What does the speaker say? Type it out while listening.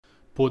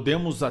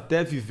Podemos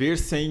até viver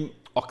sem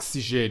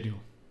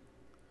oxigênio.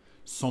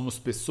 Somos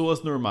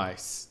pessoas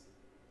normais.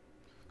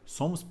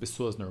 Somos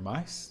pessoas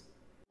normais?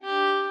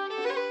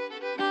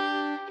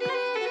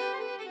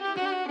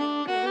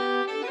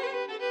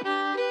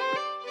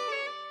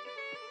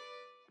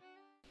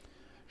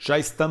 Já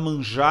está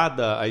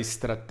manjada a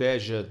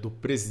estratégia do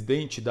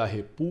presidente da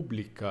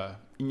República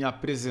em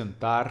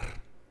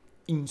apresentar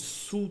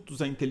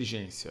insultos à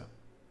inteligência.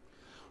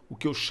 O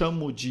que eu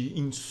chamo de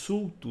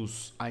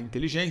insultos à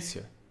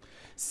inteligência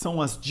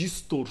são as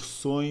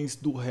distorções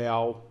do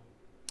real.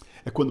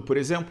 É quando, por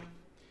exemplo,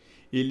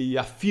 ele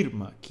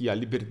afirma que a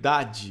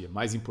liberdade é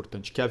mais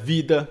importante que a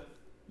vida,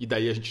 e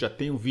daí a gente já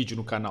tem um vídeo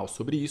no canal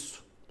sobre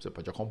isso, você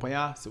pode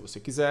acompanhar se você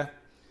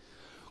quiser.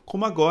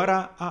 Como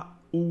agora a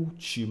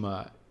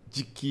última,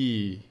 de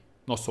que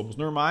nós somos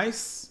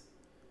normais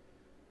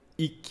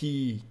e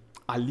que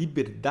a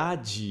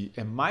liberdade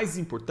é mais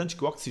importante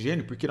que o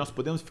oxigênio, porque nós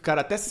podemos ficar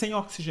até sem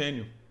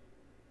oxigênio.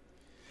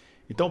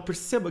 Então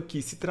perceba que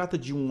se trata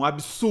de um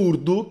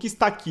absurdo que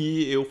está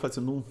aqui eu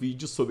fazendo um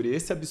vídeo sobre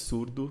esse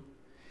absurdo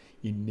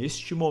e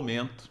neste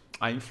momento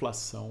a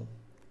inflação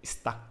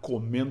está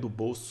comendo o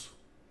bolso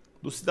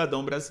do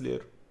cidadão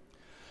brasileiro,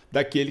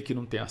 daquele que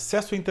não tem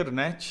acesso à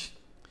internet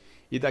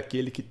e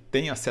daquele que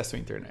tem acesso à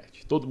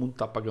internet. Todo mundo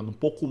está pagando um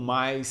pouco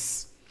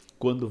mais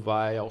quando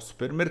vai ao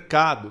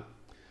supermercado,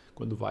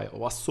 quando vai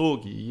ao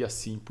açougue e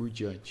assim por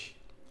diante.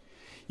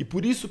 E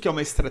por isso que é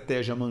uma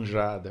estratégia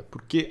manjada,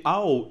 porque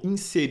ao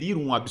inserir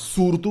um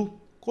absurdo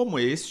como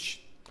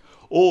este,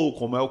 ou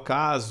como é o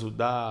caso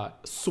da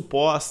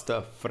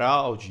suposta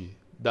fraude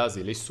das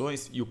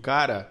eleições, e o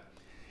cara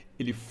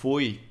ele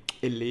foi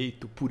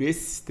eleito por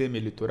esse sistema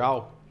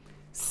eleitoral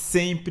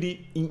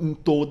sempre em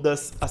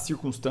todas as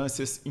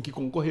circunstâncias em que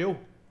concorreu.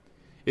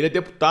 Ele é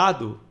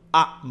deputado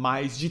há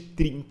mais de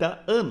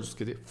 30 anos,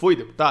 quer dizer, foi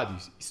deputado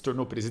e se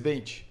tornou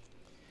presidente.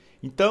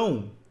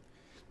 Então,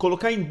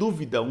 colocar em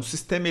dúvida um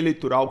sistema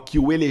eleitoral que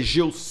o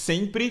elegeu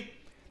sempre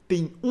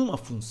tem uma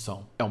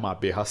função. É uma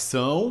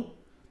aberração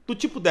do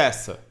tipo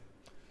dessa.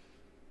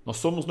 Nós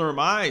somos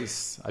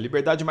normais, a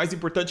liberdade é mais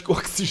importante que o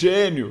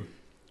oxigênio.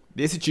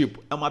 Desse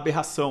tipo, é uma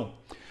aberração.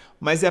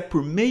 Mas é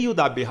por meio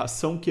da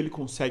aberração que ele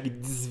consegue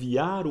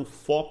desviar o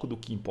foco do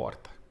que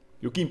importa.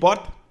 E o que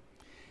importa?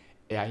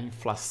 É a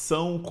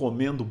inflação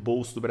comendo o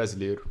bolso do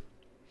brasileiro.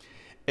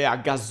 É a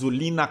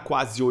gasolina a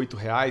quase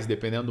R$8,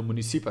 dependendo do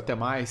município, até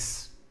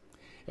mais.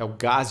 É o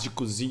gás de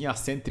cozinha a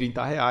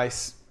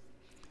R$130.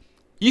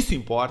 Isso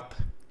importa.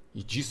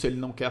 E disso ele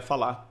não quer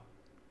falar.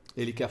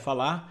 Ele quer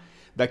falar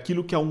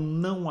daquilo que é um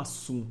não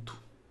assunto.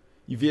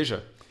 E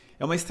veja,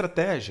 é uma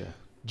estratégia.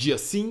 Dia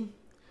sim,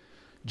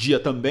 dia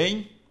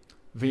também.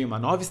 Vem uma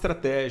nova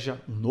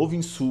estratégia, um novo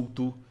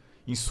insulto,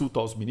 insulto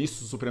aos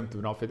ministros do Supremo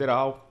Tribunal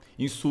Federal,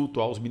 insulto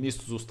aos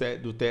ministros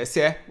do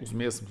TSE, os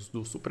mesmos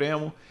do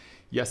Supremo,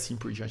 e assim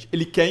por diante.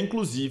 Ele quer,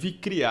 inclusive,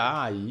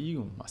 criar aí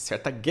uma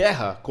certa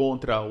guerra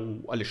contra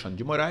o Alexandre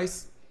de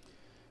Moraes,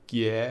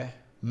 que é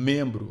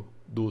membro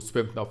do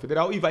Supremo Tribunal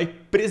Federal e vai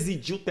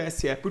presidir o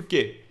TSE. Por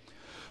quê?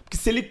 Porque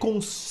se ele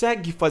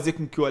consegue fazer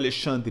com que o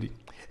Alexandre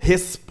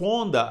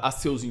responda a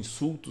seus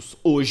insultos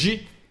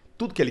hoje,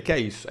 tudo que ele quer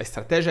é isso, a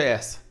estratégia é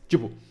essa.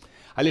 Tipo,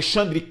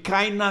 Alexandre,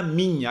 cai na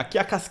minha. Aqui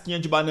é a casquinha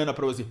de banana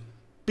para você.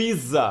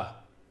 Pisa.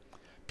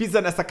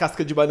 Pisa nessa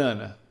casca de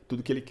banana.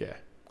 Tudo que ele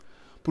quer.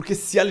 Porque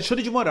se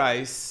Alexandre de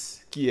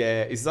Moraes, que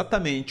é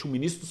exatamente o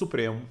ministro do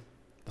Supremo,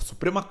 da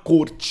Suprema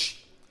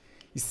Corte,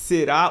 e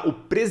será o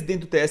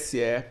presidente do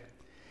TSE,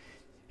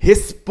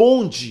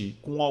 responde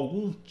com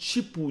algum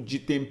tipo de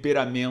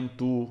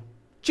temperamento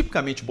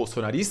tipicamente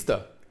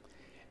bolsonarista,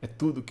 é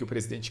tudo que o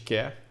presidente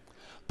quer,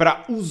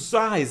 para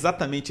usar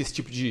exatamente esse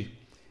tipo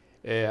de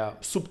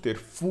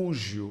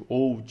subterfúgio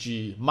ou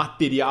de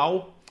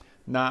material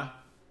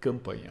na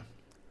campanha.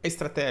 É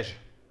estratégia.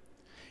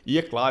 E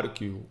é claro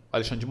que o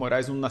Alexandre de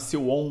Moraes não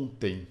nasceu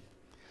ontem.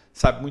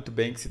 Sabe muito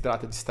bem que se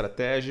trata de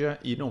estratégia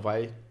e não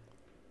vai...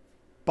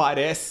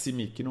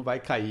 Parece-me que não vai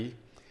cair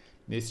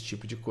nesse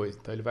tipo de coisa.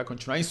 Então ele vai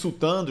continuar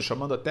insultando,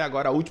 chamando até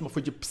agora, a última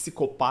foi de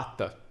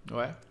psicopata,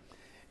 não é?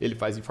 Ele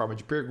faz em forma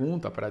de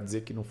pergunta para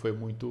dizer que não foi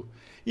muito...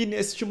 E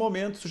neste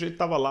momento o sujeito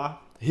estava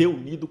lá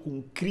reunido com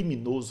um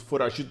criminoso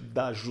foragido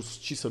da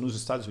justiça nos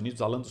Estados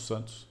Unidos, Alan dos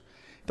Santos.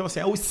 Então assim,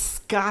 é o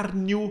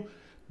escárnio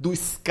do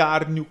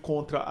escárnio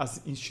contra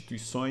as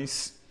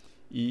instituições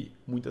e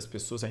muitas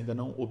pessoas ainda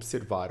não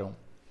observaram.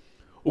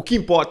 O que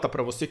importa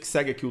para você que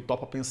segue aqui o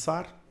Topa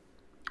Pensar,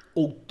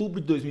 outubro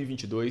de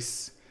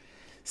 2022,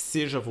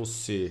 seja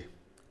você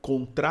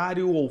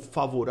contrário ou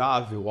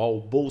favorável ao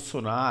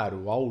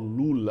Bolsonaro, ao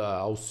Lula,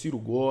 ao Ciro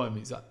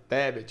Gomes, a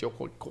Tebet,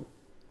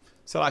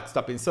 sei lá o que você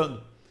está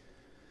pensando,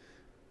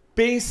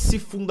 pense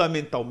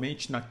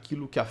fundamentalmente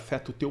naquilo que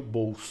afeta o teu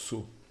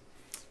bolso.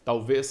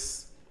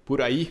 Talvez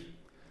por aí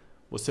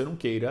você não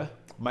queira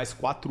mais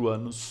 4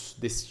 anos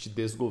deste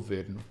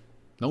desgoverno.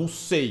 Não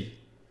sei.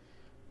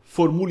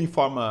 Formule em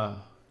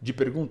forma de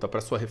pergunta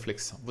para sua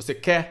reflexão. Você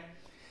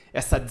quer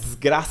essa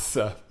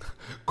desgraça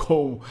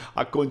com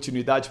a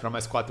continuidade para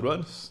mais 4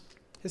 anos?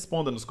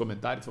 Responda nos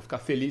comentários, vou ficar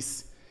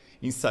feliz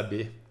em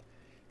saber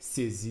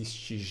se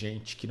existe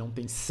gente que não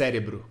tem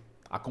cérebro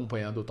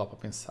acompanhando o Topa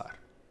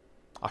Pensar.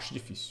 Acho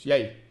difícil. E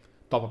aí,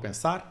 topa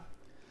pensar?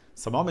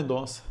 Samuel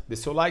Mendonça, dê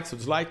seu like, seu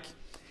dislike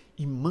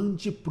e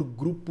mande pro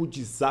grupo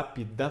de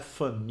zap da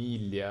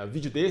família.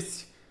 Vídeo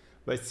desse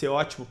vai ser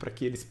ótimo para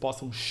que eles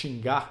possam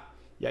xingar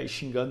e aí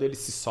xingando eles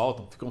se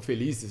soltam, ficam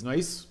felizes, não é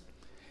isso?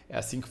 É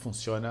assim que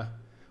funciona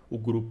o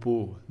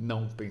grupo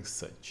não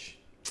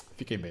pensante.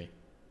 Fiquem bem.